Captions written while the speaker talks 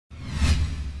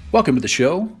Welcome to the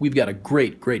show. We've got a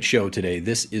great show today.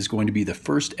 This is going to be the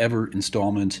first ever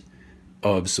installment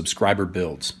of subscriber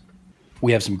builds.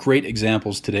 We have some great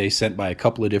examples today sent by a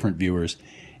couple of different viewers,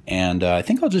 and I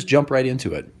think I'll just jump right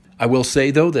into it. I will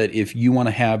say though that if you want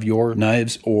to have your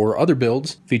knives or other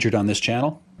builds featured on this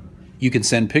channel, you can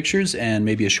send pictures and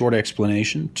maybe a short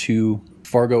explanation to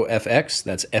FargoFX,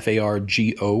 that's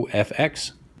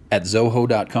FargoFX, at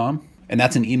zoho.com. And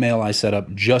that's an email I set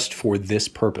up just for this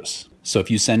purpose. So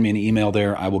if you send me an email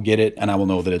there, I will get it and I will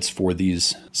know that it's for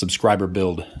these subscriber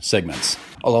build segments.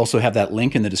 I'll also have that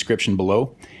link in the description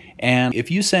below. And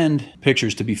if you send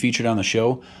pictures to be featured on the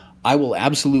show, I will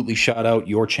absolutely shout out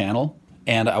your channel.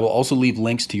 And I will also leave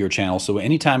links to your channel. So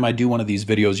anytime I do one of these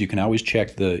videos, you can always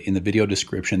check in the video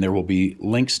description. There will be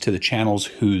links to the channels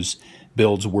whose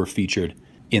builds were featured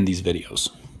in these videos.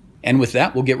 And with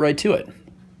that, we'll get right to it.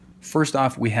 First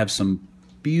off, we have some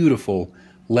beautiful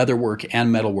leatherwork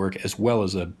and metalwork, as well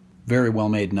as a very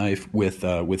well-made knife with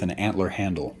an antler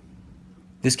handle.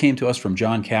 This came to us from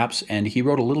John Capps, and he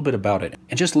wrote a little bit about it.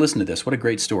 And just listen to this, what a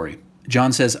great story.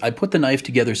 John says, I put the knife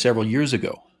together several years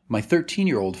ago. My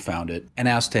 13-year-old found it and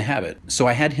asked to have it, so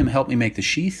I had him help me make the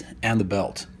sheath and the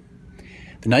belt.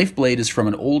 The knife blade is from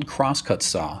an old crosscut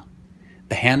saw.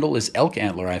 The handle is elk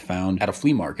antler I found at a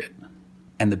flea market.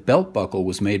 And the belt buckle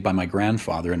was made by my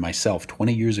grandfather and myself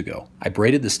 20 years ago. I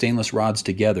braided the stainless rods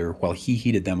together while he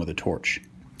heated them with a torch.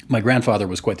 My grandfather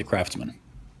was quite the craftsman.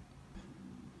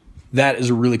 That is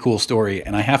a really cool story,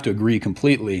 and I have to agree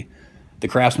completely. The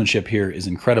craftsmanship here is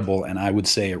incredible, and I would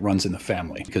say it runs in the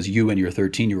family, because you and your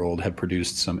 13-year-old have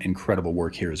produced some incredible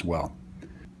work here as well.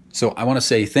 So I want to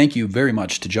say thank you very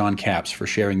much to John Capps for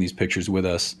sharing these pictures with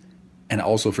us, and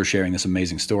also for sharing this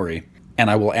amazing story. And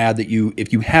I will add that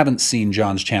if you haven't seen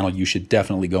John's channel, you should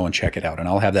definitely go and check it out. And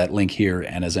I'll have that link here,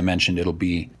 and as I mentioned, it'll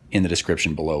be in the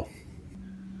description below.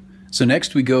 So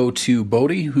next we go to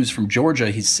Bodie, who's from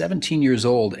Georgia. He's 17 years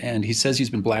old, and he says he's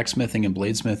been blacksmithing and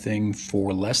bladesmithing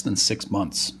for less than 6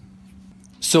 months.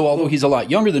 So although he's a lot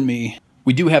younger than me,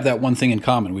 we do have that one thing in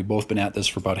common. We've both been at this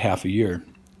for about half a year.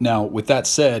 Now, with that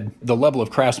said, the level of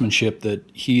craftsmanship that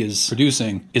he is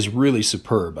producing is really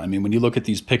superb. I mean, when you look at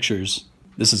these pictures,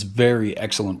 this is very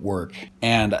excellent work.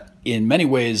 And in many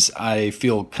ways, I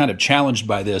feel kind of challenged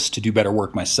by this to do better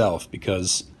work myself,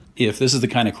 because if this is the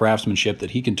kind of craftsmanship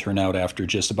that he can turn out after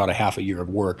just about a half a year of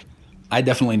work, I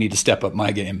definitely need to step up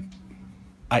my game.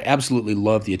 I absolutely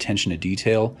love the attention to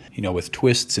detail, with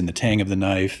twists in the tang of the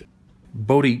knife.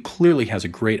 Bodie clearly has a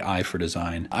great eye for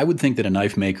design. I would think that a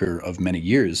knife maker of many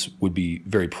years would be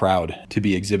very proud to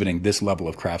be exhibiting this level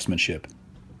of craftsmanship.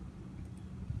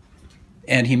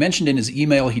 And he mentioned in his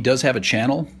email he does have a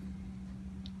channel.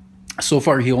 So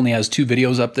far he only has 2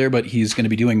 videos up there, but he's going to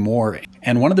be doing more.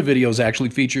 And one of the videos actually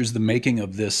features the making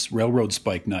of this railroad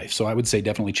spike knife. So I would say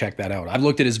definitely check that out. I've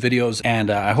looked at his videos, and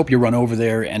I hope you run over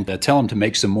there and tell him to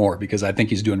make some more, because I think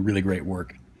he's doing really great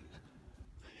work.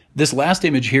 This last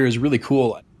image here is really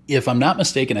cool. If I'm not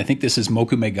mistaken, I think this is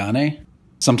mokume gane,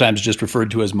 sometimes just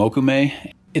referred to as mokume.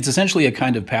 It's essentially a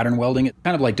kind of pattern welding. It's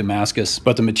kind of like Damascus,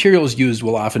 but the materials used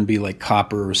will often be like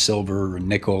copper or silver or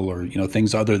nickel or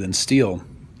things other than steel.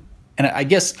 And I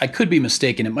guess I could be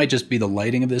mistaken. It might just be the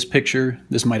lighting of this picture.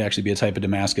 This might actually be a type of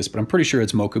Damascus, but I'm pretty sure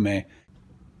it's mokume.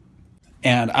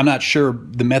 And I'm not sure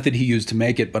the method he used to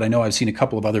make it, but I know I've seen a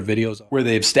couple of other videos where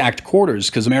they've stacked quarters,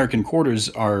 because American quarters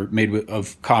are made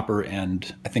of copper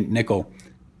and I think nickel.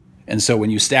 And so when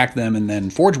you stack them and then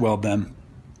forge weld them,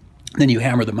 then you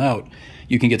hammer them out,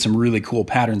 you can get some really cool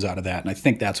patterns out of that. And I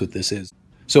think that's what this is.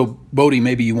 So Bodie,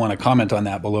 maybe you want to comment on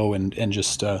that below and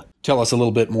just tell us a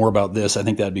little bit more about this. I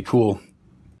think that'd be cool.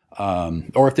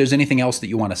 Or if there's anything else that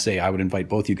you want to say, I would invite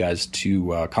both you guys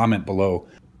to comment below.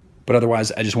 But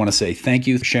otherwise, I just want to say thank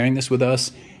you for sharing this with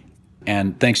us.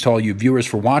 And thanks to all you viewers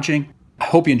for watching. I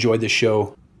hope you enjoyed this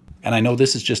show. And I know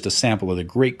this is just a sample of the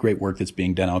great work that's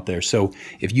being done out there. So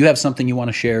if you have something you want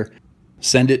to share,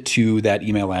 send it to that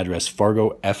email address,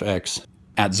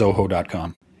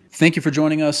 FargoFX@zoho.com. Thank you for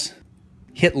joining us.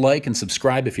 Hit like and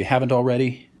subscribe if you haven't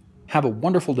already. Have a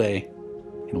wonderful day,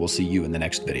 and we'll see you in the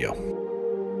next video.